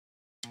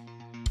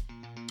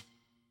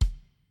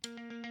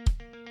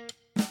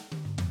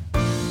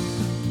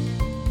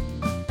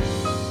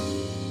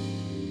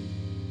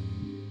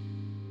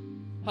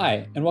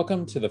Hi, and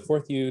welcome to the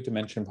Fourth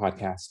Dimension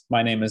podcast.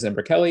 My name is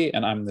Ember Kelly,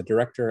 and I'm the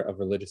Director of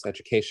Religious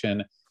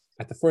Education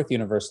at the Fourth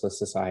Universalist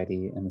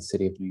Society in the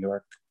city of New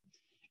York.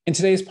 In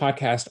today's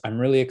podcast, I'm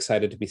really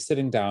excited to be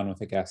sitting down with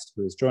a guest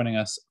who is joining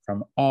us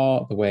from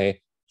all the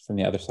way from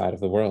the other side of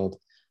the world.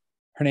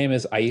 Her name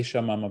is Ayesha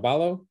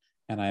Mamabolo,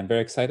 and I am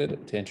very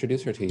excited to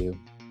introduce her to you.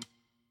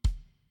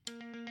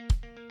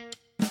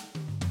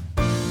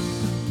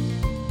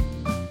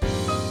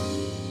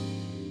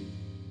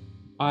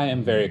 I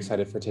am very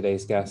excited for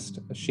today's guest.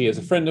 She is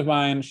a friend of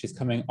mine. She's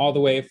coming all the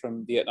way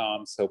from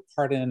Vietnam, so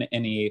pardon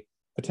any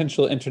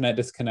potential internet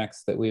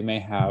disconnects that we may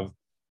have.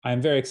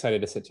 I'm very excited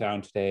to sit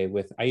down today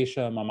with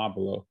Ayesha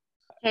Mamabolo.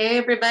 Hey,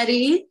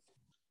 everybody.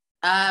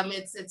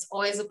 It's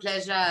always a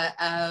pleasure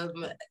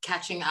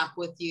catching up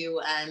with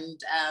you,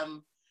 and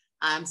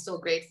I'm so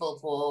grateful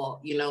for,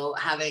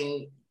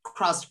 having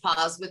crossed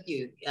paths with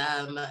you,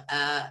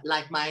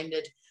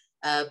 like-minded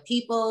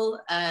people,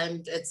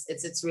 and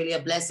it's really a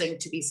blessing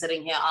to be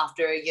sitting here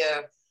after a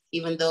year,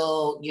 even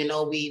though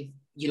we've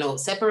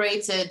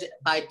separated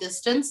by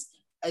distance.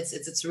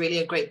 It's really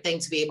a great thing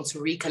to be able to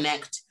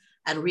reconnect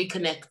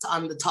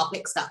on the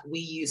topics that we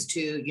used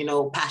to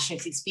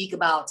passionately speak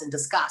about and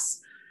discuss.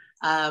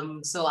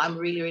 So I'm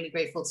really, really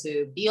grateful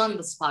to be on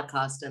this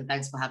podcast, and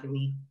thanks for having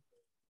me.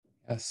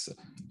 Yes.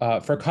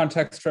 For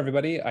context for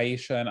everybody,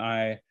 Ayesha and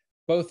I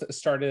both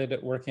started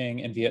working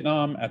in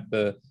Vietnam at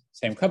the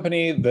same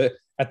company,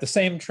 at the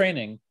same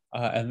training.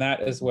 And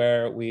that is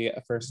where we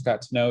first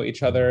got to know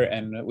each other.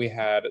 And we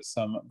had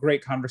some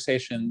great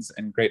conversations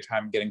and great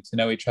time getting to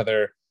know each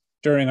other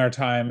during our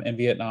time in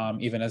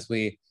Vietnam, even as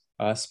we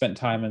spent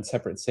time in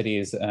separate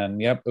cities. And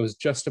yep, it was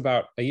just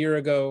about a year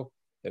ago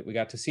that we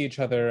got to see each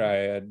other. I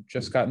had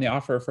just gotten the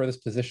offer for this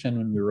position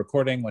when we were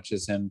recording, which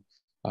is in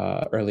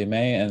early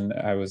May. And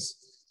I was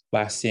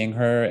last seeing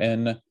her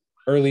in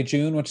early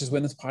June, which is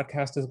when this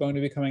podcast is going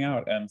to be coming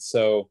out. And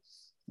so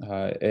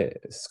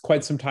it's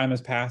quite some time has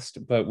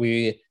passed, but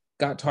we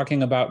got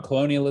talking about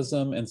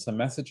colonialism and some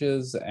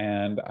messages.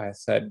 And I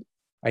said,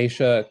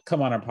 Ayesha,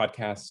 come on our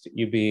podcast.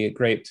 You'd be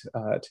great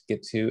to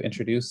get to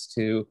introduce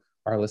to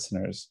our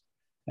listeners.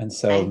 And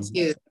so Thank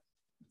you.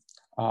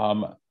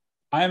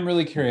 I'm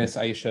really curious,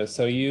 Ayesha.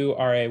 So you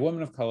are a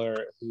woman of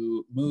color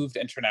who moved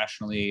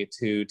internationally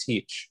to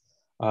teach.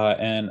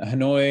 And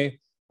Hanoi,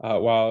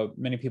 while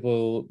many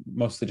people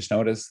mostly just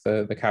know it as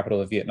the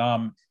capital of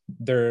Vietnam,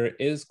 there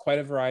is quite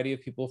a variety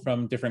of people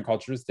from different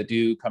cultures that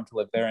do come to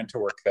live there and to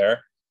work there.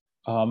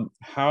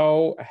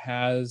 How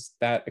has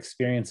that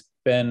experience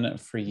been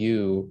for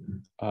you,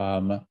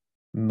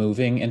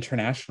 moving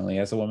internationally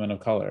as a woman of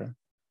color?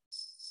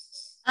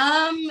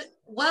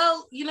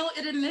 Well,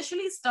 it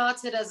initially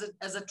started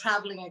as a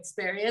traveling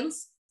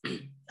experience.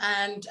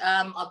 And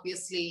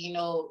obviously,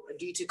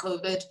 due to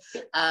COVID,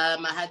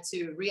 I had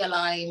to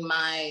realign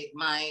my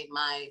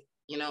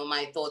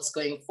thoughts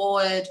going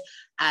forward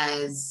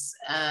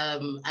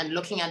and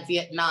looking at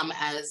Vietnam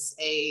as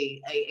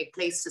a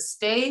place to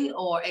stay,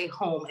 or a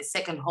home, a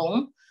second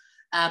home,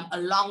 a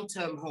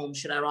long-term home,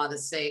 should I rather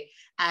say.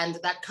 And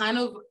that kind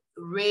of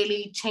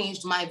really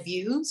changed my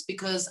views,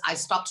 because I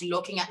stopped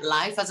looking at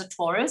life as a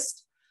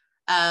tourist.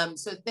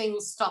 So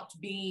things stopped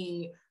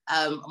being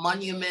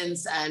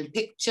monuments and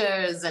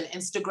pictures and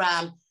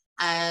Instagram.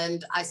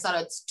 And I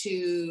started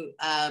to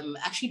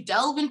actually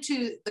delve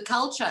into the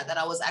culture that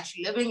I was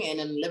actually living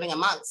in and living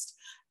amongst.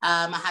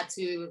 I had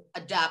to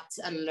adapt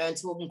and learn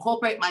to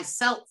incorporate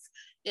myself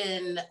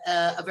in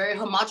a very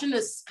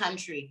homogenous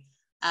country,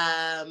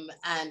 and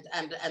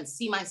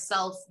see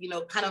myself,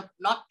 kind of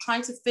not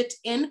trying to fit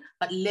in,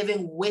 but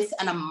living with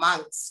and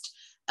amongst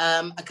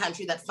a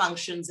country that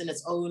functions in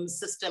its own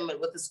system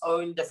with its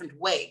own different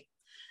way.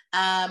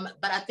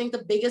 But I think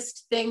the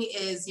biggest thing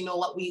is,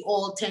 what we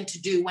all tend to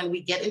do when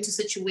we get into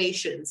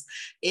situations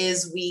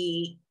is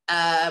we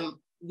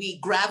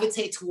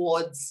gravitate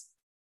towards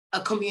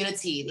a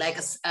community, like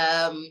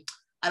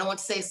I don't want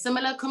to say a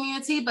similar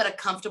community, but a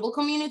comfortable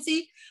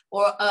community,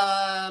 or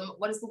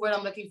what is the word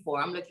I'm looking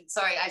for?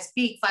 Sorry, I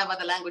speak 5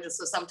 other languages,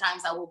 so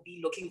sometimes I will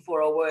be looking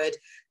for a word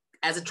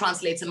as it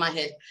translates in my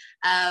head.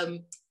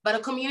 But a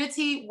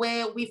community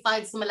where we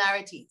find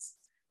similarities.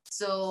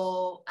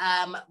 So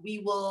we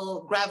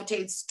will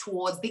gravitate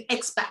towards the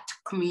expat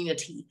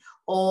community,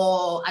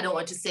 or I don't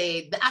want to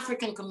say the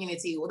African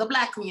community or the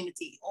Black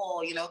community,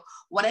 or,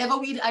 whatever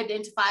we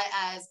identify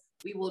as,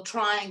 we will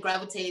try and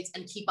gravitate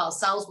and keep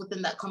ourselves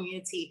within that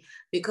community,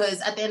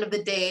 because at the end of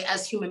the day,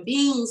 as human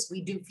beings,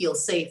 we do feel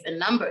safe in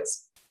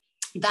numbers.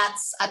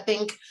 That's, I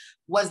think,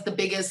 was the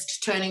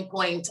biggest turning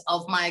point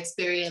of my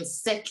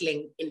experience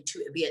settling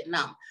into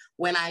Vietnam,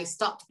 when I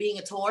stopped being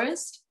a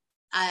tourist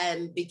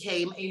and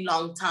became a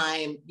long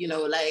time,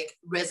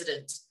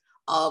 resident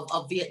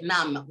of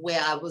Vietnam,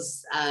 where I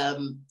was,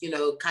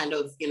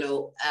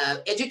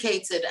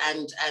 educated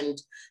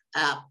and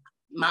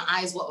my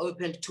eyes were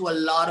opened to a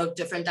lot of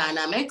different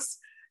dynamics,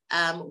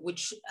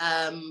 which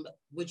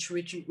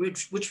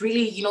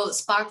really,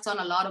 sparked on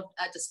a lot of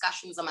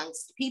discussions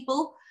amongst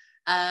people.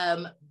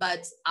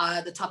 But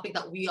the topic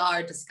that we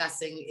are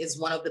discussing is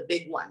one of the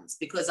big ones,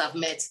 because I've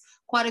met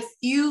quite a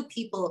few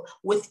people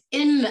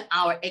within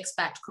our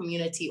expat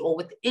community or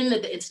within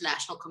the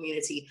international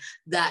community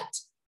that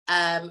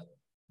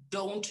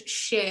don't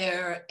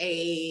share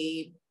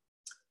a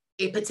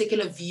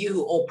particular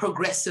view or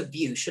progressive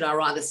view, should I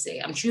rather say.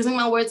 I'm choosing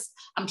my words.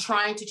 I'm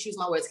trying to choose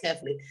my words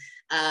carefully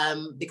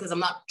because I'm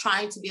not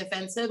trying to be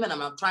offensive and I'm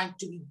not trying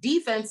to be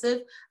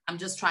defensive. I'm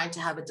just trying to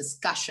have a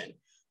discussion,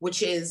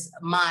 which is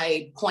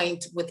my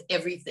point with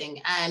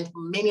everything. And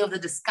many of the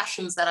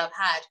discussions that I've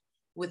had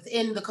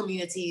within the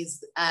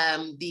communities,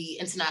 the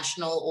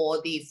international or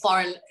the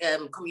foreign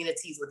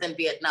communities within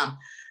Vietnam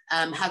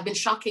have been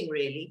shocking,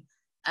 really.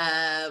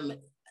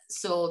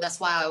 So that's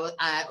why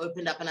I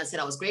opened up and I said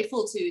I was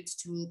grateful to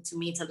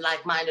meet a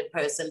like-minded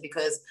person,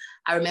 because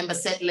I remember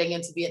settling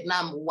into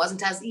Vietnam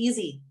wasn't as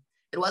easy.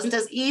 It wasn't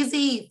as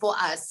easy for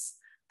us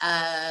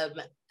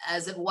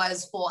as it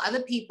was for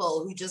other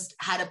people who just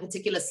had a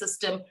particular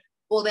system.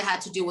 All they had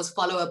to do was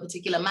follow a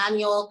particular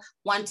manual,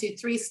 1, 2,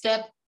 3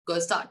 step, go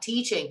start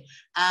teaching.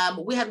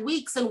 We had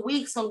weeks and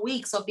weeks and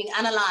weeks of being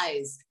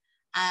analyzed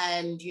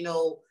and, you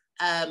know,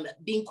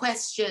 being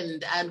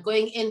questioned and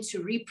going in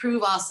to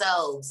reprove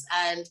ourselves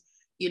and,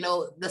 you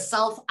know, the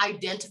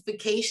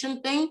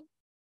self-identification thing.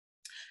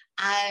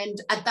 And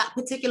at that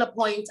particular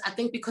point, I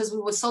think because we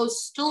were so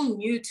still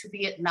new to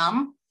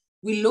Vietnam,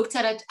 we looked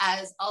at it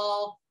as,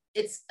 oh,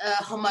 it's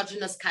a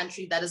homogenous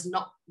country that is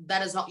not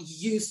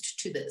used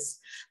to this.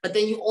 But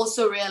then you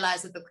also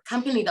realize that the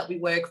company that we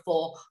work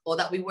for or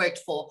that we worked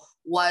for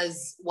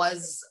was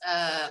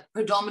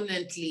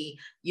predominantly,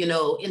 you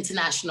know,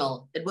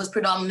 international. It was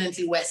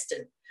predominantly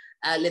Western,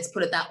 let's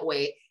put it that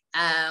way,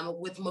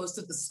 with most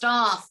of the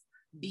staff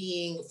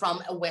being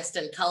from a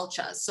Western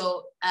culture.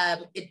 So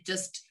it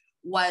just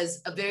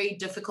was a very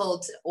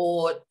difficult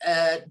or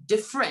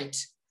different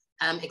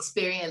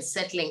experience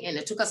settling in.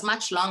 It took us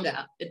much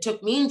longer. It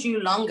took me and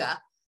you longer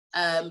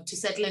to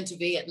settle into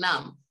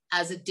Vietnam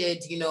as it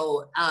did, you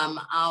know,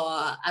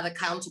 our other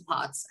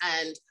counterparts.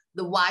 And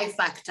the why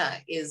factor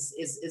is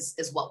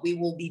what we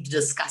will be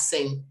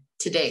discussing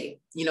today.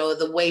 You know,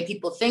 the way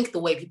people think, the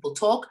way people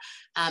talk,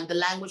 the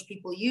language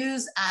people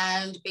use,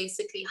 and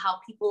basically how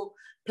people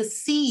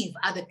perceive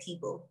other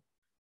people.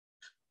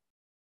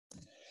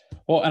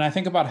 Well, and I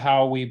think about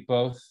how we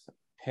both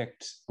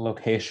picked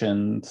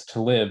locations to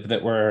live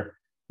that were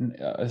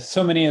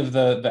so many of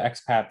the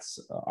expats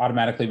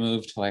automatically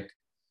moved to like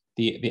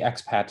the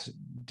expat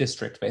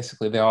district.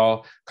 Basically, they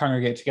all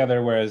congregate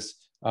together. Whereas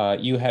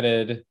you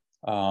headed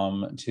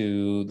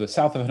to the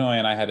south of Hanoi,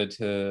 and I headed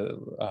to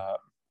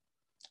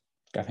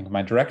I think of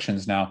my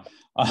directions now.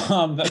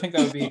 I think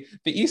that would be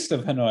the east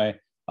of Hanoi.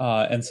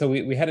 And so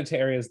we headed to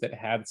areas that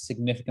had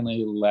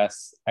significantly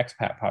less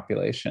expat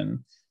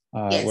population,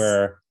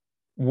 Yes.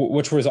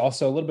 which was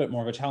also a little bit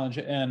more of a challenge.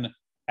 And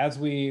as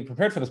we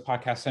prepared for this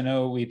podcast, I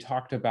know we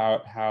talked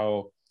about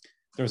how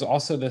there was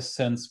also this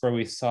sense where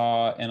we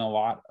saw in a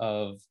lot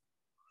of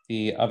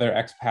the other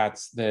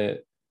expats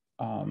that,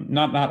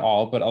 not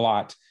all, but a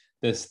lot,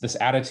 this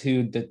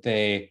attitude that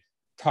they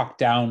talk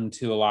down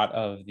to a lot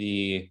of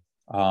the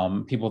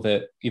people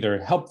that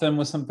either help them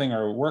with something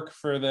or work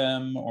for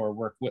them or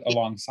work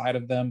alongside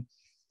of them.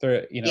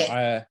 They're, you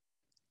know,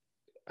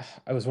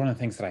 I was one of the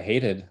things that I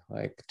hated,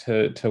 like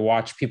to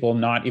watch people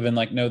not even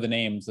like know the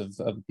names of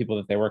the people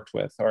that they worked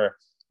with or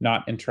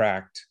not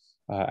interact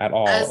at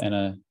all in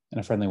a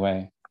friendly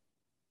way.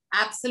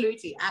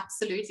 Absolutely,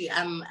 absolutely.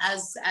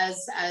 As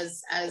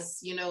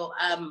you know,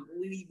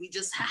 we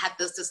just had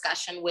this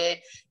discussion where,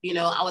 you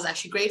know, I was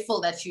actually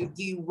grateful that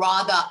you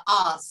rather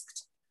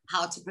asked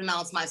how to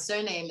pronounce my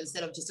surname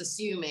instead of just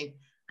assuming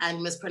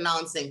and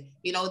mispronouncing.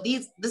 You know,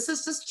 this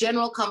is just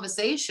general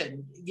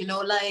conversation, you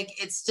know, like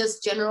it's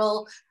just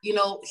general, you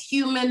know,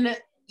 human,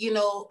 you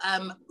know,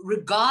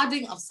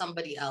 regarding of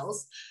somebody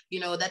else, you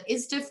know, that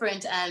is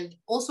different, and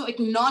also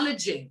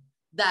acknowledging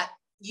that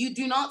you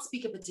do not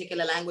speak a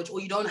particular language or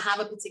you don't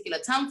have a particular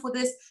term for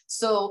this.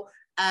 So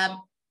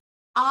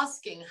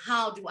asking,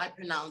 how do I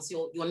pronounce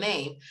your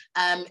name?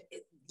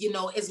 You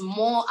know, is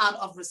more out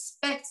of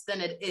respect than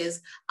it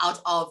is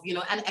out of, you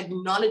know, and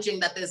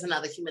acknowledging that there's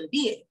another human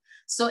being.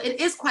 So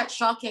it is quite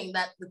shocking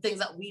that the things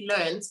that we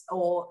learned,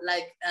 or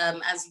like,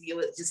 as you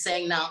were just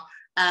saying now,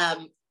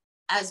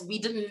 as we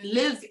didn't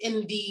live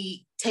in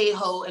the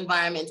Teho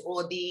environment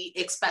or the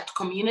expat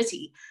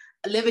community,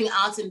 living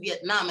out in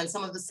Vietnam and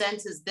some of the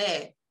centers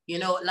there, you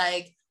know,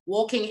 like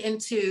walking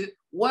into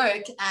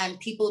work and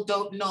people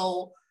don't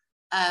know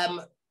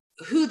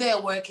who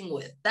they're working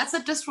with. That's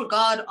a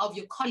disregard of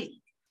your colleague.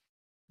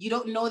 You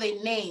don't know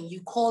their name.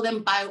 You call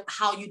them by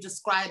how you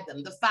describe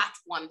them, the fat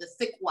one, the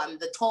thick one,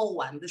 the tall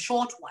one, the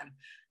short one.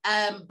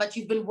 But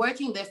you've been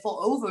working there for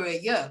over a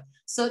year.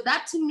 So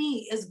that to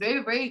me is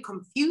very, very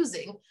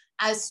confusing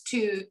as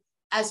to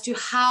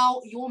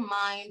how your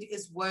mind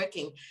is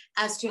working,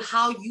 as to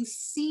how you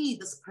see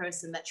this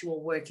person that you are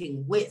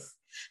working with,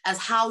 as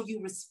how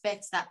you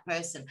respect that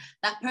person.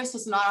 That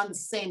person's not on the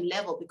same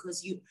level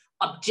because you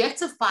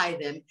objectify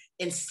them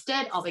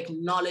instead of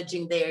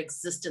acknowledging their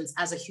existence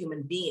as a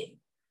human being.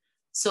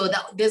 So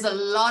that there's a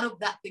lot of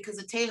that, because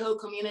the Tejo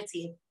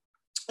community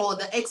or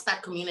the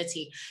expat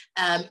community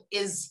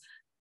is,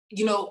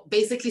 you know,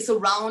 basically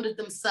surrounded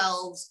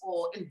themselves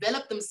or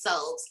enveloped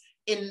themselves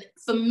in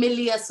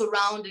familiar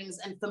surroundings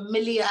and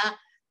familiar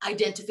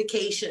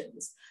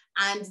identifications.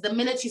 And the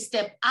minute you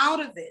step out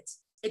of it,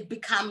 it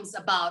becomes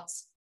about,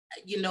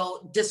 you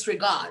know,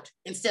 disregard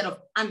instead of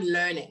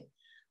unlearning.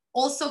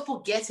 Also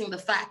forgetting the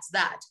fact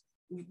that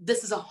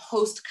this is a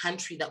host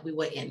country that we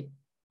were in.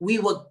 We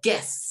were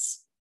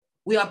guests.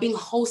 We are being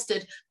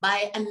hosted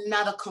by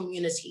another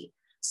community.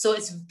 So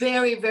it's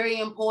very, very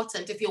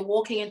important if you're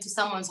walking into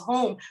someone's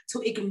home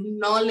to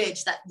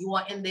acknowledge that you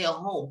are in their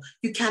home.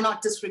 You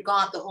cannot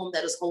disregard the home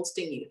that is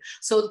hosting you.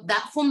 So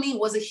that for me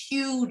was a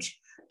huge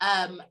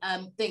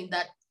thing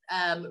that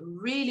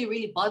really,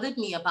 really bothered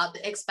me about the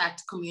expat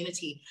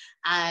community.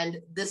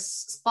 And this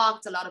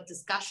sparked a lot of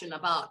discussion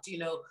about, you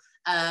know,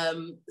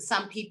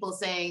 some people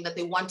saying that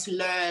they want to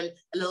learn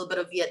a little bit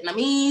of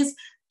Vietnamese.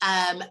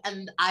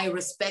 And I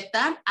respect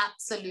that,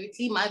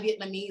 absolutely. My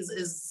Vietnamese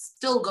is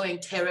still going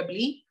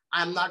terribly.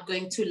 I'm not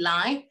going to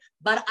lie,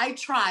 but I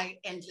try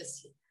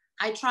endlessly.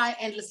 I try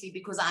endlessly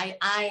because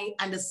I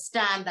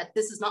understand that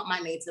this is not my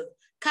native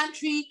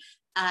country.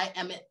 I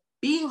am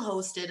being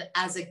hosted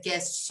as a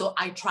guest, so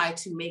I try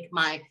to make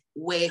my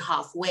way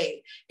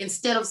halfway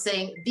instead of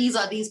saying, these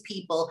are these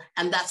people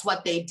and that's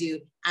what they do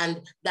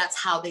and that's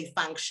how they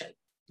function.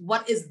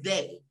 What is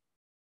they?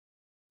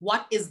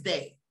 What is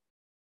they?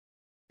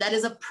 That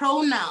is a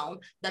pronoun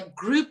that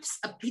groups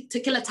a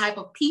particular type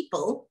of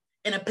people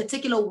in a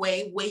particular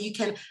way where you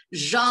can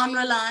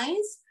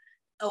generalize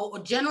or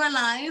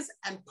generalize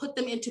and put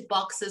them into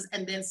boxes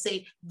and then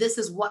say, this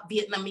is what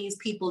Vietnamese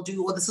people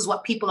do, or this is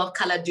what people of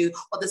color do,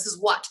 or this is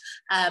what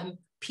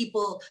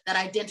people that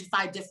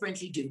identify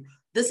differently do.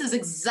 This is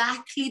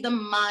exactly the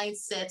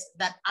mindset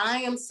that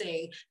I am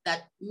saying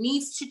that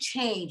needs to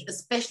change,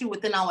 especially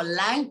within our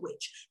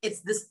language.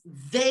 It's this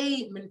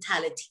they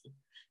mentality.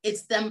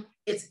 It's them,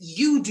 it's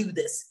you do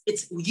this,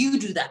 it's you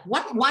do that.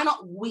 Why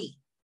not we?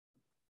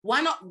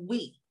 Why not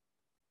we?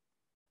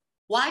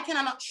 Why can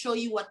I not show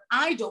you what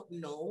I don't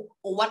know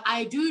or what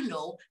I do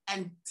know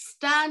and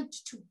stand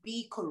to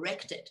be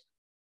corrected?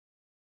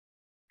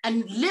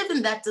 And live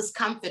in that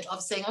discomfort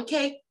of saying,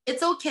 okay,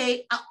 it's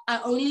okay,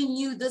 I only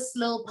knew this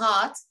little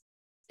part.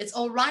 It's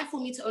all right for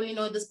me to only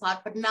know this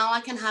part, but now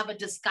I can have a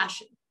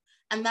discussion.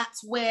 And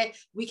that's where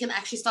we can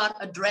actually start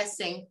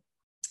addressing,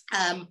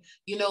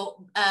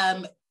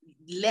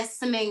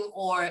 lessening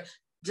or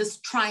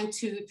just trying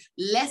to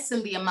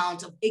lessen the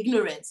amount of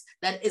ignorance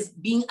that is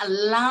being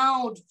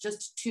allowed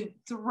just to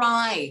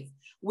thrive,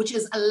 which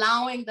is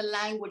allowing the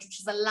language, which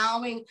is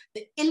allowing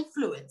the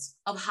influence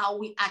of how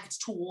we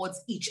act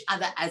towards each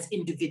other as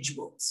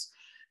individuals.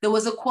 There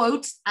was a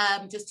quote,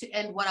 just to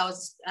end what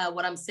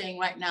I'm saying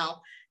right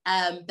now,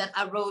 that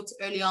I wrote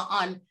earlier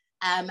on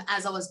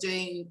as I was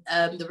doing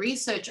the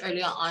research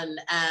earlier on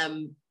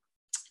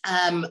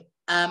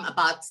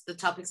about the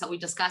topics that we're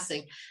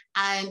discussing.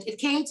 And it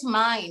came to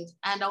mind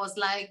and I was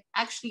like,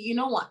 actually, you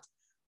know what?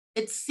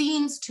 It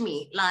seems to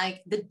me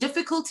like the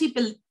difficulty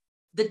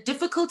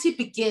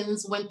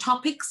begins when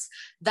topics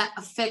that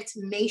affect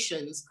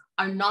nations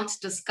are not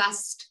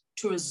discussed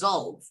to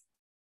resolve,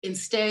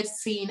 instead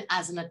seen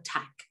as an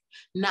attack.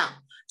 Now,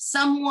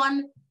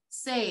 someone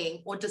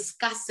saying or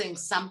discussing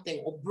something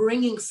or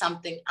bringing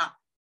something up,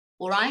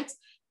 all right,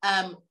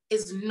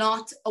 is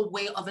not a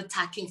way of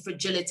attacking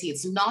fragility.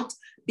 It's not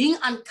being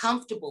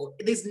uncomfortable.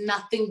 There's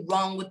nothing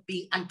wrong with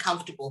being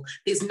uncomfortable.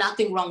 There's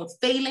nothing wrong with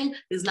failing.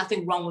 There's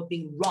nothing wrong with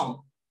being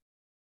wrong.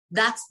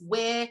 That's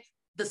where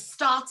the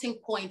starting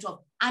point of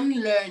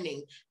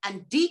unlearning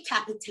and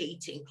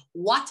decapitating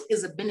what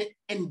has been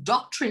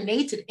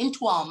indoctrinated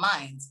into our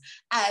minds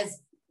as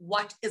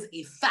what is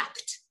a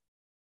fact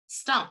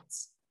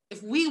starts.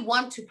 If we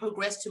want to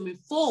progress, to move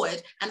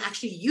forward and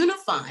actually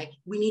unify,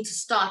 we need to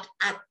start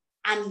at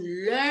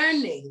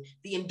unlearning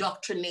the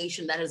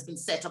indoctrination that has been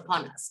set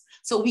upon us.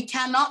 So we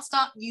cannot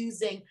start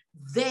using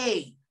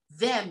they,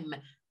 them,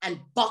 and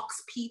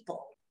box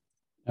people.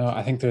 No,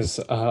 I think there's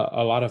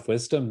a lot of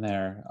wisdom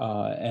there.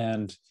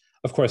 And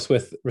of course,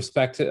 with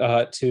respect to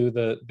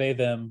the they,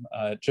 them,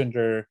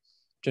 gender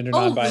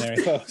non-binary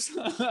folks.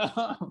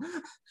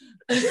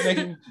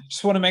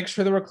 Just want to make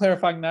sure that we're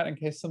clarifying that in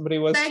case somebody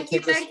was to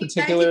take this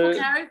particular... Thank you for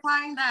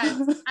clarifying that.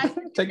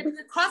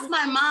 It crossed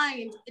my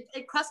mind.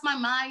 It crossed my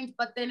mind,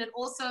 but then it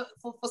also,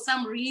 for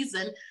some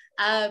reason,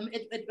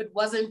 it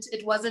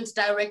wasn't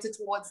directed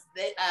towards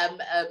they,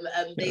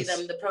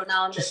 them, the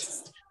pronoun.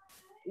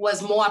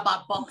 Was more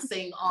about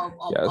boxing of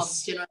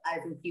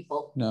generalizing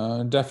people.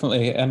 No,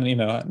 definitely. And,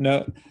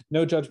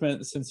 no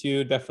judgment, since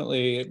you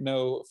definitely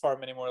know far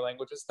many more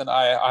languages than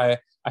I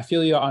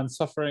feel you on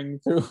suffering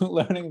through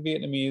learning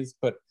Vietnamese,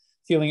 but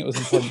feeling it was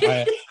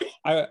important.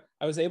 I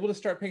was able to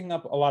start picking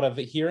up a lot of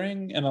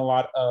hearing and a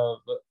lot of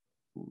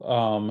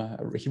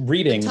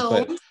reading,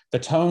 but the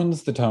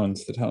tones.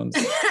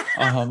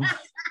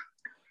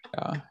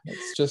 Yeah,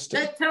 it's just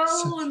The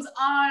tones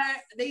are,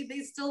 they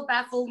still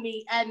baffle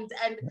me. And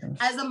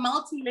as a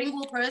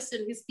multilingual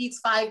person who speaks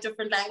 5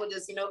 different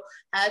languages, you know,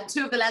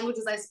 2 of the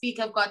languages I speak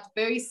have got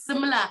very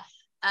similar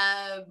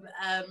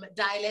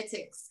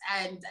dialectics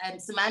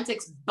and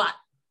semantics, but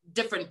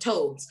different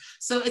tones.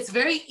 So it's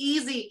very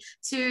easy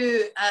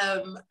to,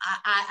 I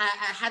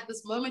had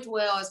this moment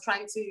where I was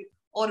trying to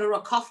order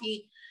a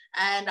coffee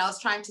and I was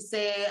trying to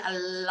say a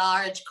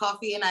large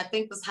coffee, and I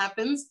think this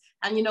happens.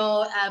 And, you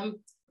know,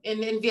 in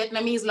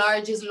Vietnamese,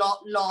 large is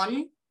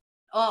lon.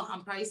 Oh,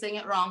 I'm probably saying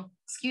it wrong.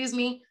 Excuse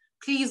me.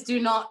 Please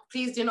do not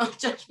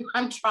judge me.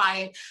 I'm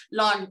trying.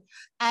 Lon.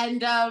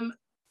 And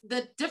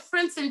the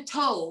difference in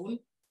tone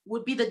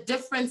would be the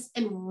difference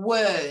in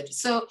word.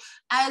 So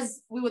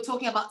as we were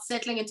talking about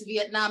settling into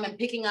Vietnam and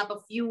picking up a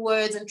few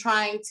words and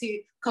trying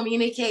to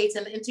communicate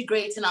and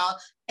integrate in our,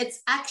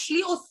 it's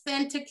actually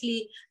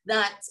authentically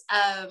that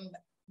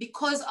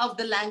because of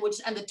the language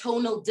and the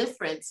tonal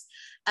difference,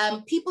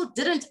 people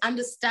didn't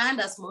understand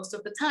us most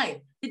of the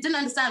time. They didn't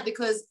understand,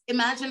 because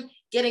imagine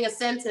getting a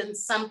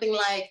sentence, something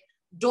like,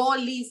 door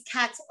leaves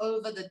cat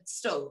over the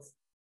stove.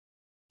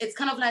 It's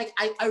kind of like,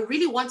 I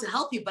really want to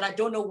help you, but I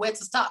don't know where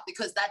to start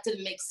because that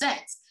didn't make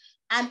sense.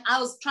 And I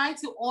was trying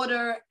to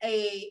order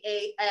a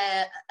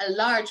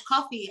large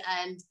coffee,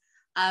 and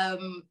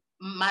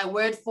my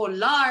word for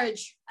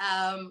large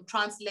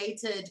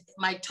translated,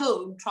 my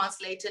tone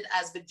translated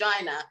as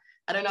vagina.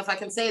 I don't know if I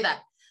can say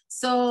that.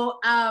 So,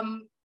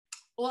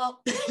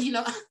 well, you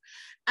know,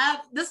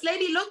 this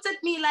lady looked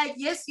at me like,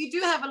 yes, you do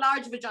have a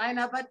large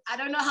vagina, but I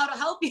don't know how to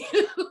help you,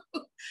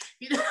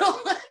 you know?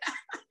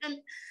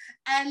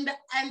 And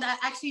I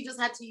actually just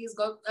had to use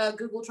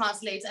Google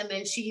Translate, and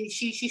then she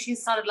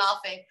started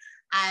laughing,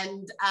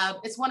 and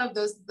it's one of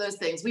those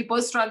things. We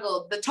both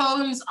struggled. The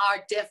tones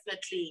are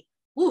definitely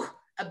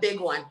a big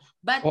one.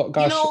 But well,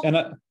 gosh, you know,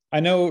 and I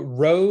know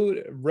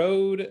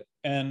road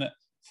and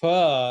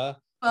pho,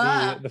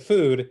 the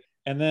food,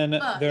 and then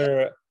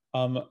their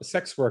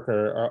sex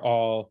worker are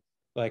all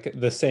like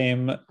the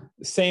same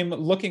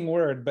looking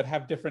word, but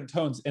have different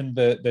tones. In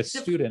the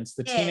students,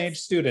 the teenage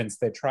students,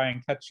 they try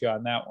and catch you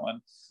on that one.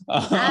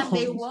 And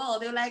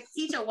they're like,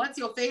 teacher, what's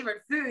your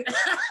favorite food?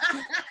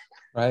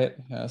 Right.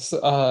 Yes.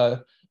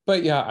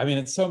 But yeah, I mean,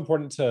 it's so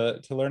important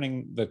to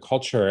learning the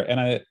culture. And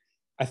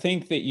I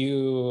think that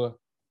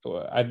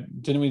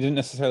we didn't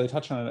necessarily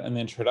touch on it in the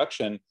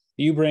introduction.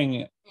 You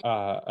bring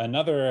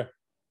another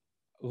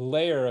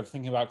layer of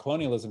thinking about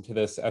colonialism to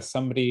this as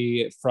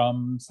somebody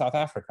from South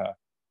Africa.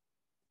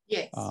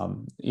 Yes.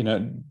 You know,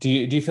 do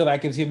you feel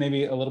that gives you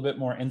maybe a little bit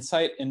more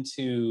insight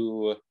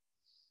into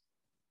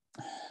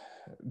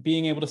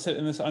being able to sit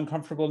in this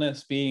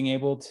uncomfortableness, being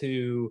able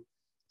to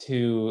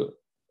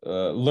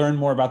learn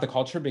more about the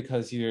culture,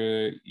 because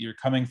you're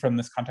coming from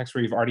this context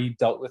where you've already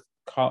dealt with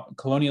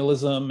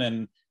colonialism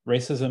and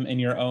racism in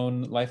your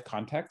own life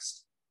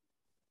context?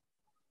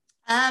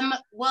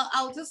 Well,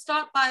 I'll just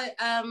start by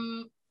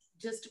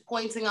just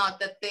pointing out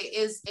that there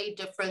is a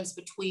difference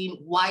between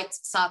white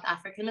South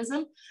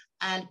Africanism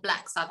and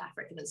Black South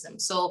Africanism.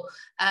 So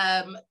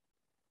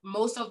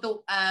most of the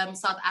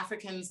South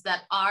Africans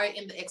that are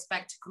in the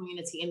expat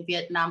community in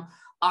Vietnam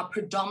are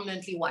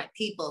predominantly white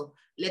people.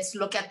 Let's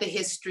look at the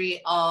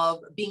history of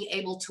being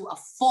able to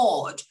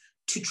afford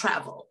to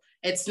travel.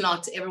 It's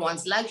not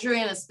everyone's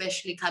luxury, and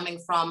especially coming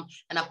from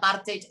an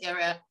apartheid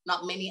era,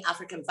 not many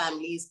African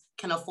families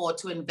can afford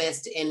to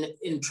invest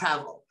in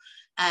travel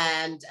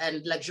and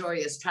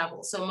luxurious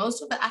travel. So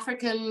most of the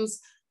Africans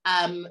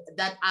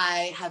that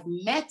I have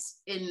met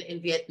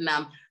in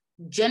Vietnam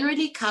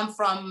generally come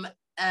from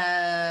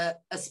a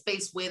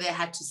space where they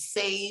had to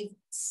save,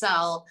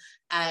 sell,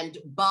 and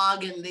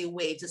bargain their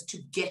way just to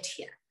get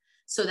here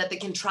so that they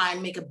can try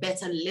and make a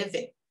better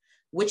living,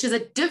 which is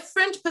a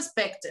different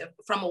perspective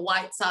from a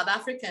white South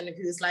African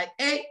who's like,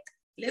 hey,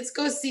 let's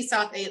go see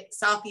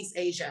Southeast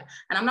Asia.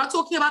 And I'm not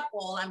talking about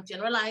all, I'm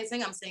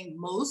generalizing, I'm saying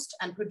most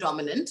and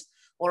predominant,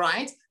 all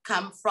right,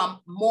 come from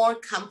more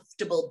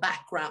comfortable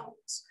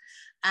backgrounds.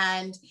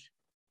 And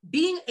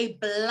being a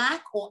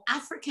Black or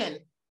African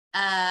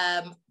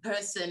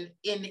person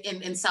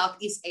in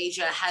Southeast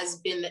Asia has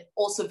been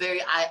also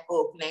very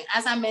eye-opening.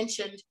 As I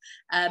mentioned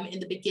in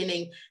the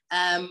beginning,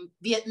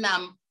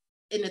 Vietnam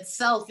in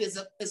itself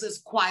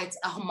is quite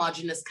a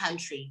homogenous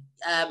country.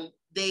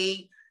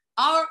 They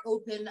are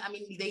open. I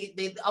mean,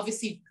 they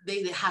obviously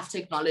they have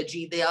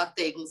technology. There are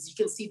things you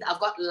can see. I've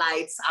got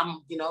lights.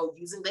 I'm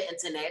using the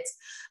internet,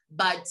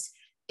 but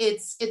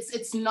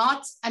it's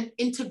not an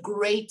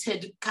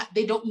integrated.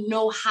 They don't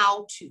know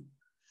how to.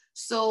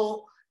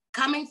 So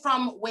coming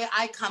from where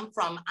I come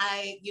from,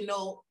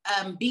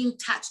 being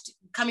touched,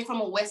 coming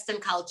from a Western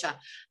culture,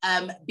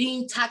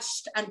 being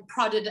touched and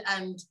prodded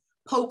and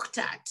poked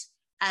at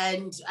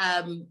and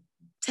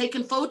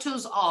taken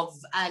photos of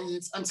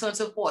and so on and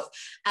so forth.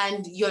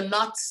 And you're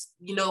not,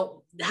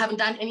 haven't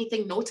done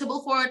anything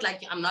notable for it.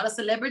 Like I'm not a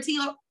celebrity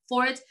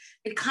for it.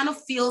 It kind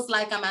of feels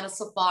like I'm at a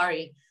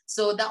safari.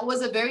 So that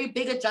was a very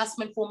big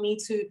adjustment for me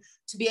to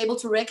be able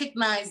to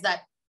recognize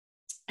that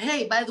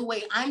hey, by the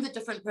way, I'm the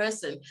different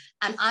person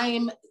and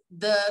I'm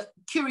the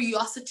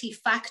curiosity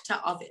factor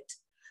of it.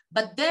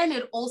 But then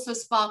it also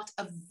sparked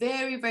a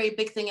very, very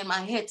big thing in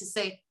my head to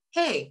say,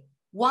 hey,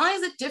 why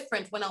is it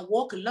different when I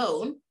walk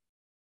alone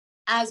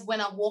as when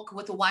I walk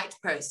with a white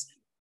person?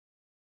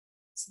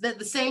 So they're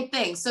the same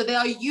thing. So they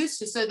are used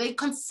to, so they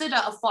consider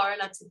a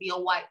foreigner to be a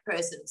white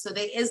person. So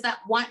there is that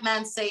white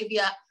man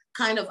savior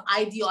kind of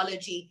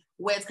ideology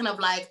where it's kind of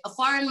like a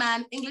foreign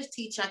man, English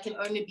teacher can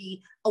only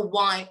be a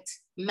white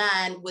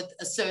man with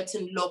a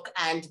certain look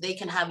and they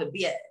can have a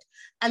beard.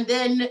 And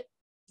then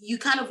you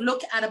kind of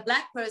look at a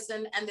black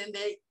person and then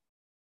they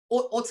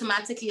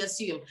automatically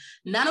assume.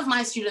 None of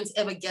my students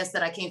ever guessed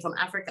that I came from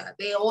Africa.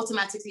 They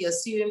automatically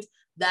assumed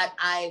that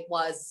I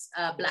was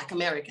Black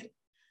American.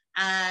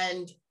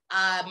 And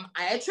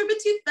I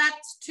attributed that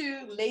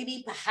to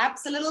maybe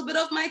perhaps a little bit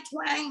of my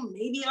twang.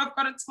 Maybe I've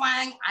got a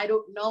twang, I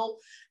don't know.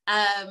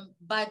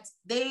 But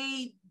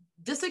they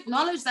just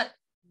acknowledge that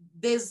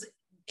there's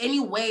any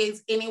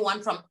ways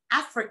anyone from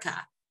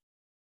Africa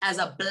as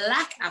a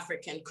Black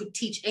African could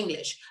teach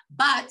English.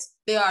 But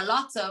there are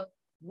lots of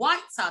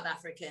white South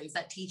Africans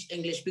that teach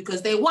English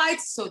because they're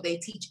white, so they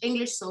teach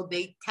English so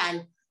they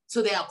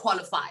are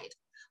qualified,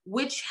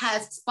 which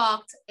has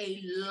sparked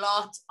a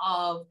lot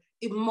of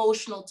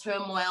emotional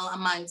turmoil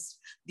amongst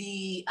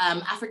the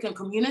African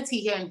community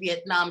here in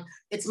Vietnam.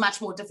 It's much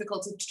more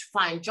difficult to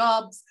find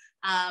jobs.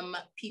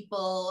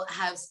 People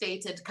have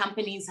stated,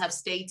 companies have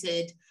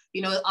stated,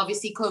 you know,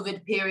 obviously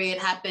COVID period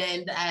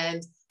happened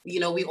and,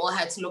 you know, we all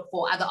had to look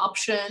for other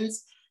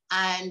options.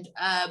 And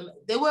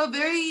there were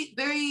very,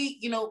 very,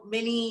 you know,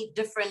 many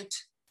different,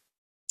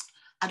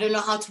 I don't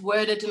know how to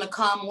word it in a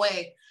calm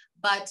way,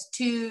 but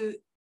to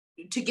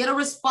get a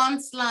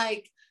response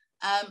like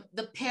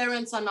the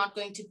parents are not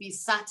going to be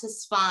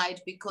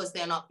satisfied because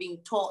they're not being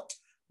taught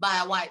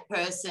by a white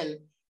person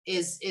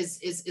is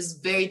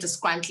very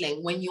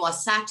disgruntling when you are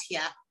sat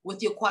here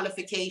with your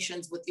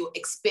qualifications, with your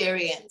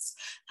experience,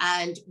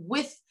 and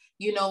with,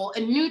 you know, a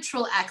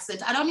neutral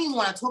accent. I don't even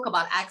want to talk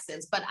about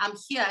accents, but I'm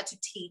here to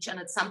teach and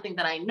it's something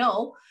that I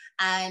know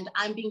and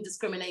I'm being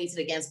discriminated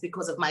against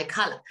because of my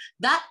color.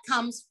 That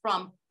comes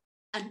from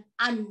an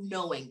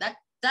unknowing. That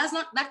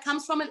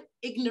comes from an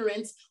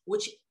ignorance,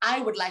 which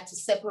I would like to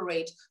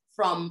separate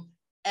from,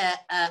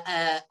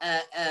 that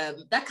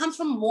comes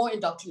from more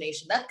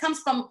indoctrination. That comes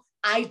from,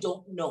 I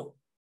don't know,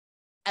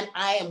 and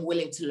I am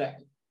willing to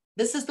learn.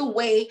 This is the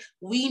way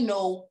we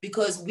know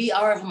because we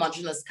are a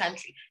homogenous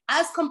country,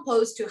 as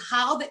opposed to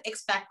how the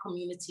expat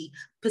community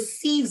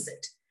perceives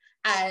it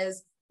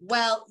as,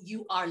 well,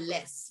 you are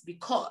less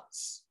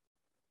because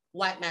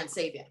white man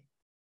savior.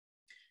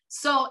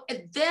 So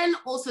it then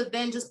also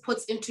then just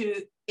puts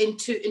into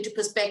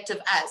perspective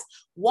as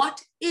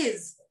what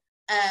is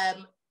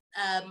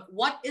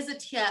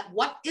it here?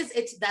 What is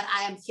it that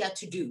I am here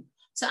to do?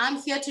 So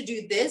I'm here to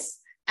do this,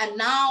 and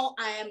now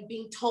I am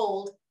being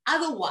told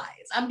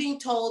otherwise. I'm being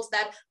told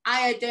that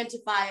I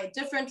identify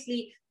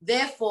differently,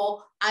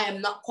 therefore I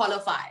am not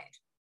qualified.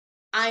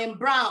 I am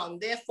brown,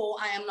 therefore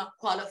I am not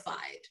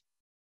qualified.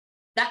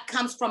 That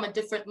comes from a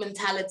different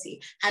mentality.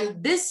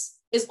 And this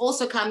is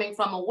also coming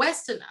from a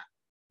Westerner.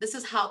 This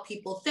is how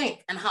people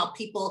think and how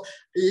people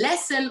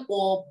lessen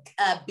or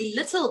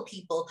belittle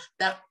people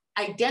that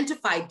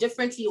identify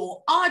differently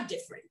or are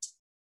different.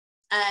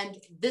 And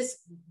this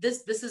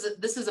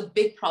is a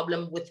big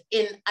problem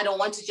within, I don't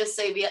want to just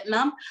say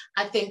Vietnam,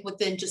 I think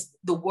within just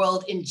the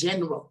world in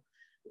general,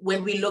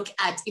 when we look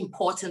at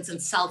importance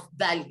and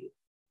self-value.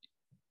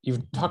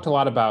 You've talked a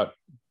lot about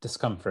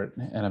discomfort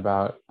and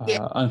about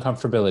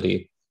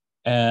uncomfortability.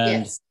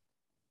 And yes,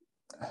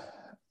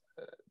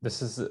 this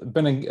has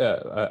been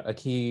a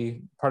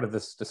key part of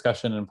this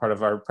discussion and part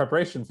of our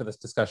preparation for this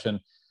discussion.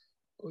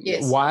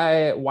 Yes.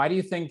 Why do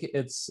you think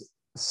it's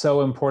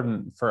so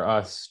important for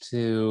us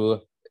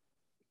to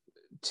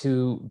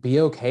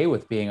be okay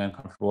with being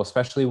uncomfortable,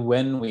 especially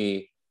when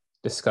we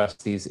discuss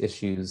these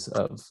issues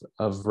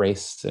of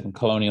race and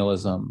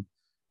colonialism?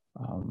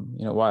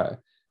 You know, why?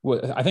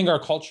 I think our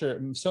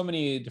culture, so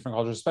many different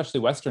cultures,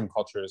 especially Western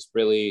cultures,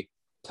 really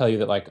tell you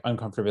that like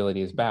uncomfortability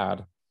is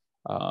bad.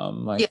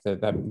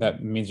 That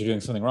means you're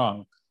doing something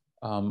wrong.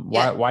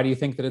 Why do you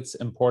think that it's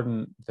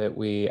important that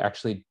we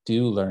actually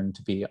do learn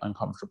to be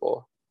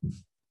uncomfortable?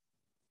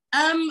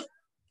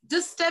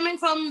 Just stemming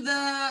from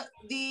the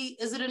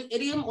is it an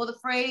idiom or the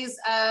phrase,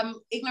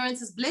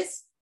 ignorance is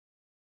bliss?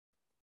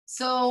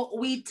 So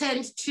we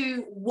tend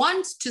to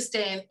want to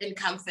stay in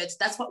comfort.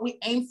 That's what we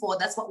aim for.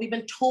 That's what we've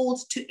been told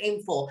to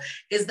aim for,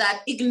 is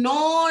that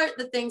ignore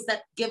the things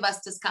that give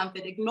us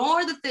discomfort,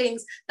 ignore the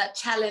things that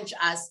challenge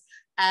us,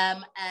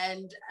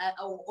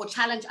 or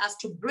challenge us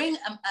to bring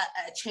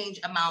a change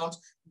amount,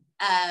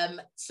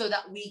 so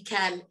that we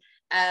can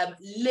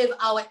live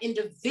our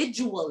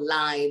individual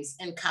lives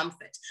in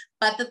comfort.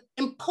 But the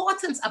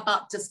importance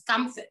about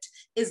discomfort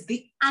is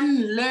the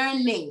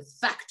unlearning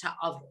factor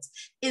of it,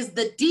 is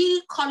the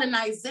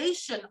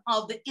decolonization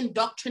of the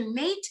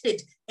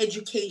indoctrinated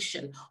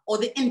education or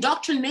the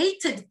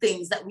indoctrinated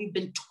things that we've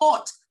been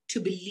taught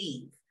to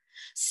believe.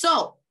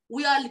 So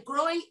We are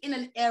growing in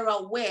an era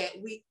where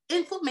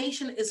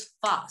information is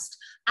fast.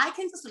 I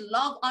can just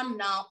log on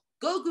now,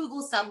 go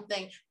Google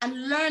something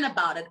and learn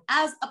about it,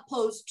 as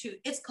opposed to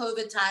it's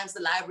COVID times,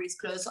 the library's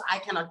closed, so I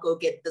cannot go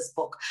get this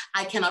book.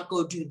 I cannot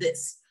go do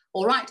this.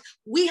 All right,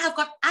 we have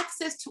got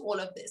access to all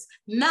of this.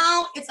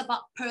 Now it's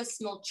about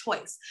personal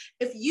choice.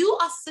 If you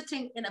are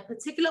sitting in a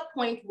particular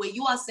point where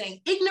you are saying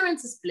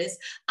ignorance is bliss,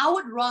 I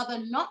would rather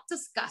not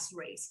discuss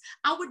race.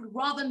 I would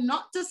rather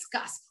not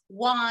discuss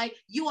why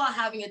you are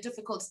having a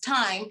difficult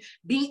time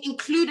being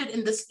included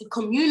in this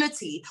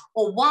community,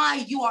 or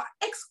why you are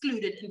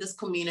excluded in this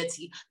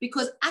community,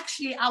 because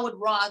actually I would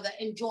rather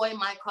enjoy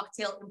my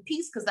cocktail in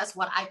peace, because that's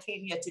what I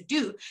came here to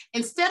do.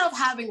 Instead of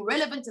having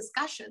relevant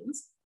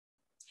discussions,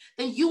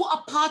 then you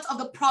are part of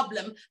the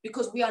problem,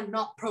 because we are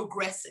not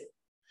progressive.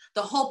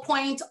 The whole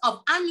point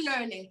of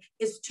unlearning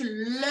is to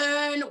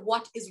learn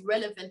what is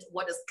relevant,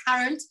 what is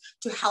current,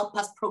 to help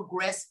us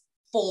progress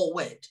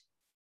forward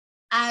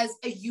as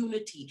a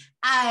unity,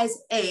 I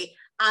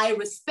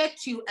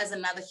respect you as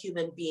another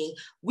human being.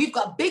 We've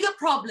got bigger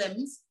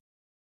problems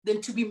than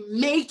to be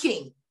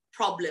making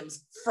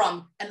problems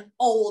from an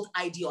old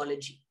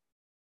ideology.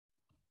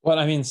 Well,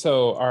 I mean,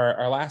 so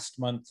our last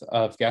month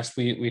of guests,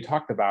 we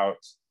talked about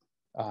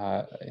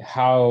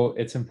how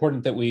it's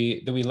important that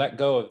we let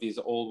go of these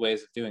old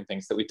ways of doing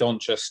things, that we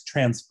don't just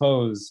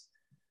transpose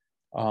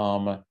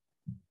old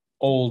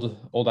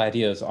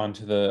ideas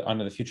onto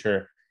the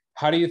future.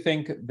 How do you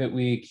think that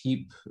we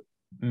keep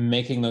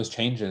making those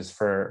changes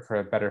for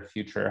a better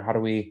future? How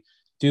do we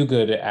do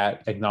good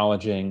at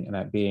acknowledging and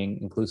at being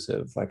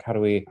inclusive? Like, how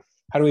do we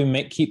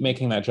keep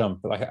making that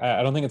jump? Like,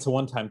 I don't think it's a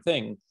one-time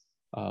thing,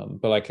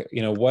 but like,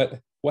 you know, what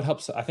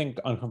helps? I think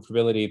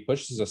uncomfortability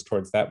pushes us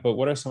towards that, but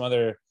what are some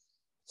other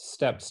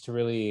steps to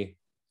really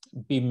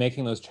be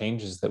making those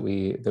changes that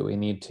we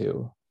need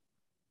to?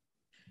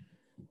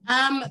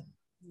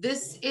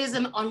 This is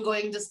an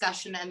ongoing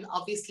discussion, and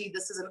obviously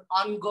this is an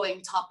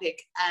ongoing topic,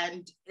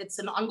 and it's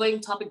an ongoing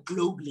topic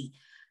globally.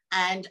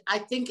 And I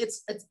think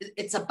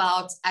it's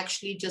about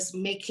actually just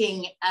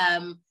making,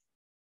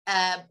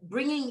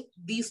 bringing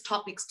these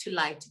topics to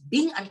light,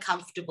 being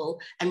uncomfortable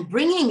and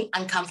bringing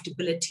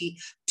uncomfortability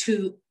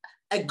to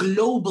a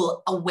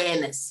global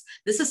awareness.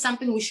 This is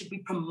something we should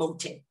be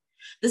promoting.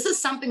 This is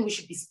something we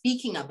should be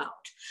speaking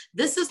about.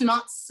 This is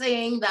not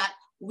saying that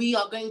we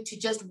are going to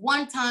just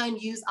one time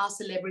use our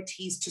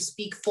celebrities to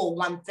speak for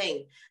one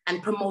thing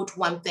and promote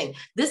one thing.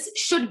 This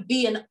should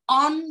be an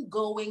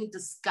ongoing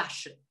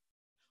discussion.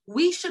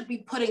 We should be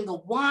putting the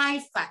why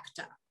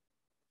factor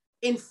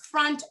in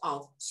front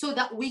of, so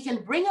that we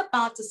can bring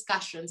about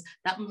discussions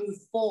that move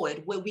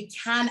forward, where we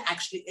can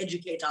actually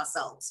educate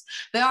ourselves.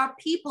 There are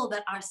people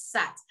that are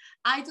sat.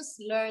 I just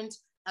learned,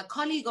 a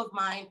colleague of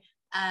mine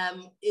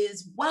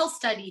is well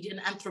studied in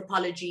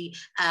anthropology,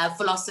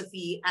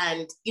 philosophy,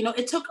 and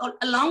it took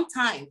a long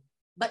time,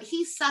 but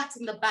he sat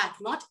in the back.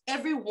 Not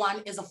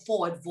everyone is a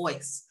forward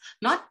voice.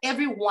 Not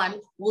everyone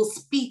will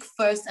speak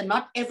first, and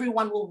not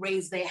everyone will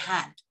raise their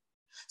hand.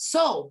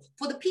 So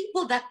for the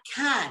people that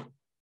can,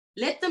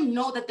 let them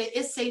know that there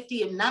is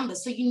safety in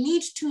numbers. So you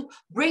need to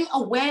bring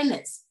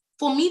awareness.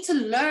 For me to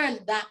learn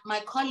that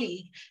my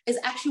colleague is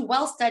actually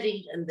well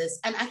studied in this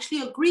and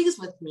actually agrees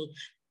with me,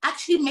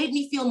 actually made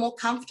me feel more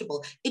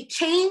comfortable. It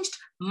changed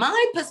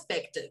my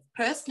perspective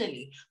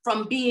personally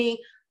from being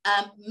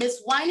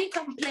Miss Whiny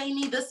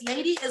Complainy, this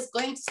lady is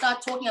going to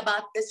start talking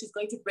about this, she's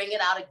going to bring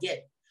it out again.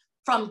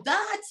 From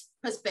that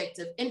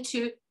perspective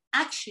into,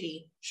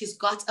 actually, she's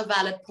got a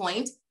valid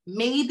point.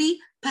 Maybe,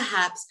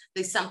 perhaps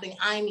there's something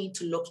I need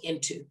to look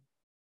into.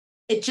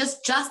 It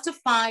just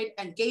justified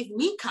and gave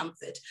me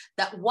comfort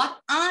that what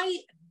I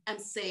am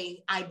saying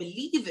I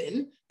believe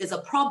in is a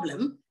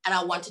problem, and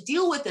I want to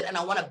deal with it, and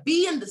I want to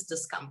be in this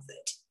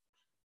discomfort.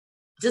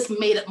 Just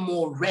made it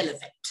more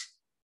relevant,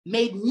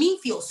 made me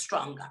feel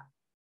stronger.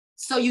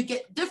 So you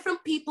get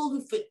different people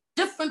who fit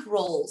different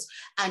roles,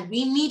 and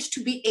we need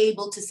to be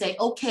able to say,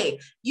 okay,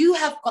 you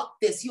have got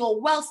this,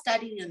 you're well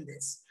studied in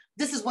this.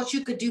 This is what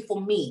you could do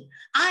for me.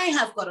 I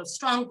have got a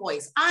strong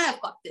voice. I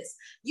have got this.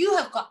 You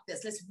have got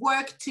this. Let's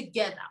work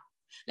together.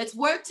 Let's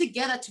work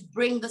together to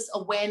bring this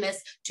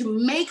awareness, to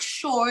make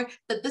sure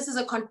that this is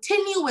a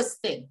continuous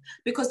thing,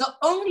 because the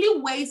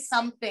only way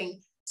something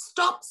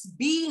stops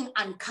being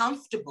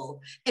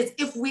uncomfortable is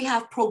if we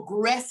have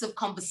progressive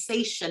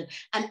conversation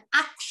and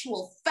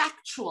actual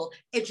factual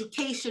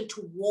education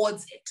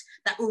towards it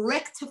that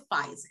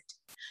rectifies it.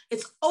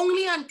 It's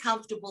only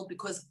uncomfortable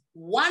because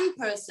one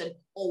person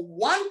or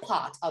one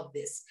part of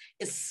this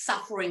is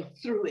suffering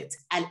through it,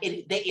 and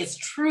there is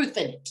truth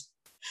in it.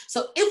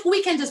 So if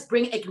we can just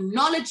bring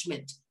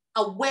acknowledgement,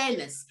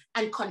 awareness,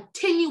 and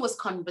continuous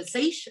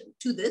conversation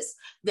to this,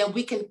 then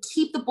we can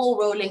keep the ball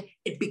rolling.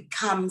 It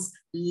becomes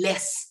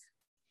less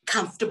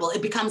comfortable.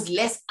 It becomes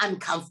less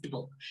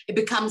uncomfortable. It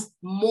becomes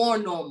more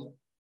normal.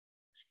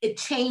 It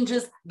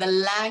changes the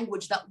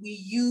language that we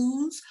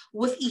use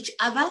with each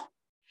other.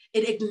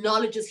 It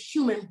acknowledges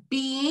human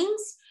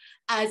beings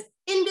as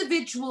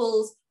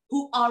individuals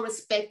who are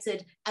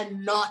respected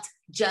and not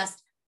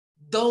just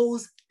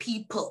those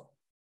people.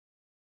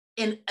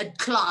 in a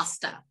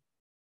cluster.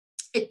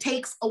 It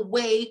takes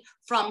away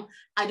from,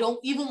 I don't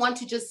even want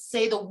to just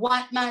say the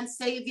white man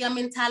savior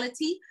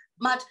mentality,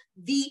 but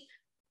the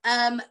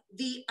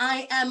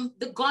I am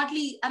the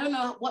godly, I don't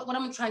know what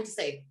I'm trying to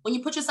say. When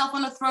you put yourself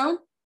on a throne,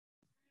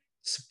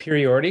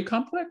 superiority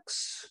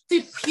complex?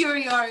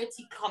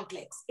 Superiority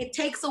complex. It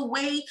takes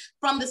away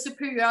from the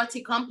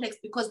superiority complex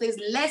because there's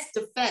less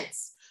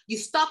defense. You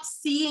stop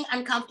seeing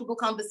uncomfortable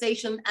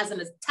conversation as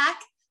an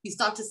attack. You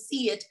start to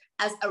see it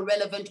as a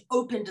relevant,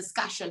 open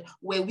discussion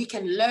where we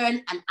can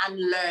learn and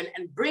unlearn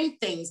and bring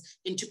things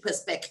into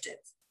perspective.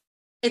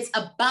 It's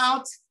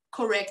about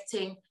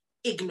correcting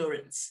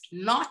ignorance,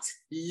 not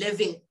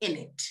living in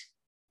it.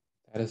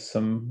 That is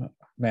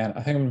man,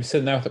 I think I'm gonna be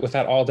sitting there with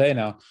that all day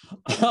now.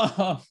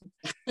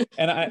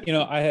 And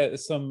I had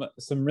some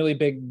really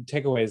big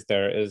takeaways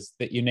there is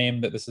that you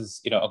named that this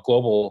is, a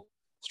global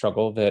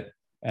struggle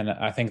and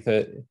I think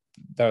that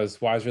was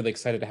why I was really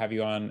excited to have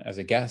you on as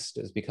a guest,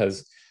 is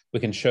because we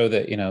can show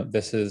that,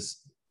 this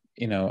is,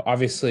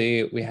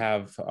 obviously we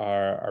have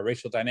our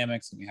racial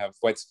dynamics and we have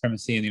white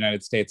supremacy in the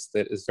United States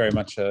that is very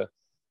much a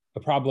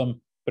problem,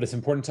 but it's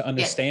important to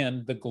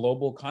understand the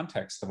global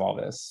context of all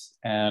this.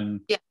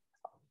 And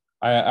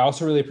I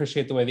also really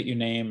appreciate the way that you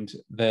named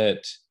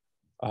that,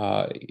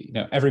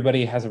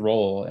 everybody has a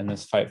role in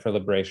this fight for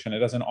liberation. It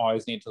doesn't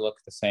always need to look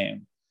the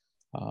same.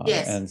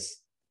 And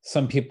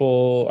some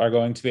people are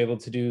going to be able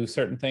to do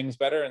certain things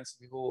better, and some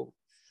people,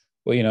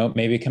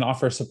 maybe can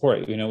offer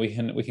support.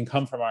 We can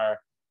come from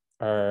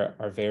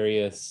our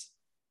various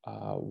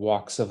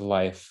walks of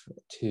life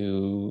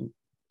to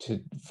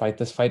fight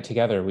this fight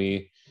together.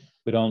 We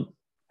don't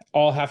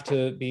all have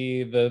to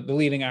be the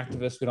leading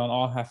activists. We don't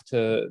all have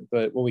to,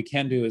 but what we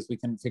can do is we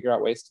can figure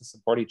out ways to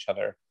support each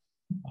other.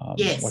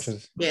 Which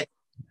is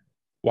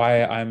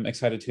why I'm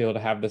excited to be able to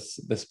have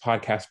this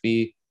podcast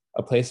be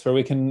a place where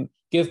we can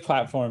give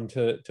platform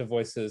to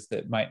voices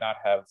that might not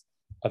have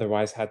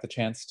otherwise had the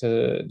chance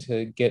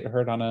to get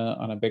heard on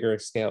a bigger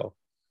scale.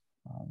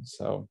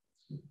 So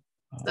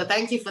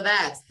thank you for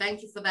that.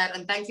 Thank you for that.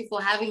 And thank you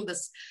for having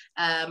this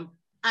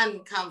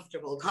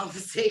uncomfortable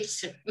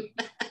conversation.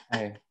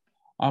 Hey,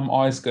 I'm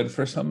always good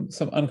for some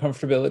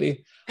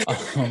uncomfortability.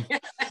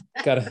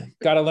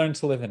 Gotta learn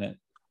to live in it.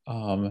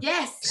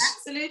 Yes,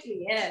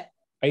 absolutely. Yeah.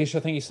 Ayesha,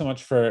 thank you so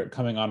much for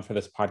coming on for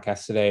this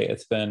podcast today.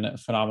 It's been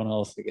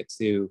phenomenal to get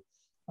to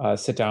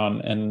sit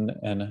down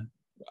and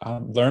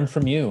learn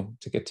from you,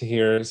 to get to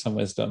hear some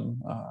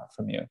wisdom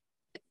from you.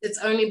 It's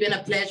only been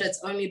a pleasure.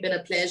 It's only been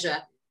a pleasure.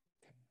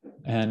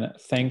 And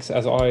thanks,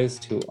 as always,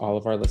 to all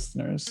of our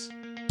listeners.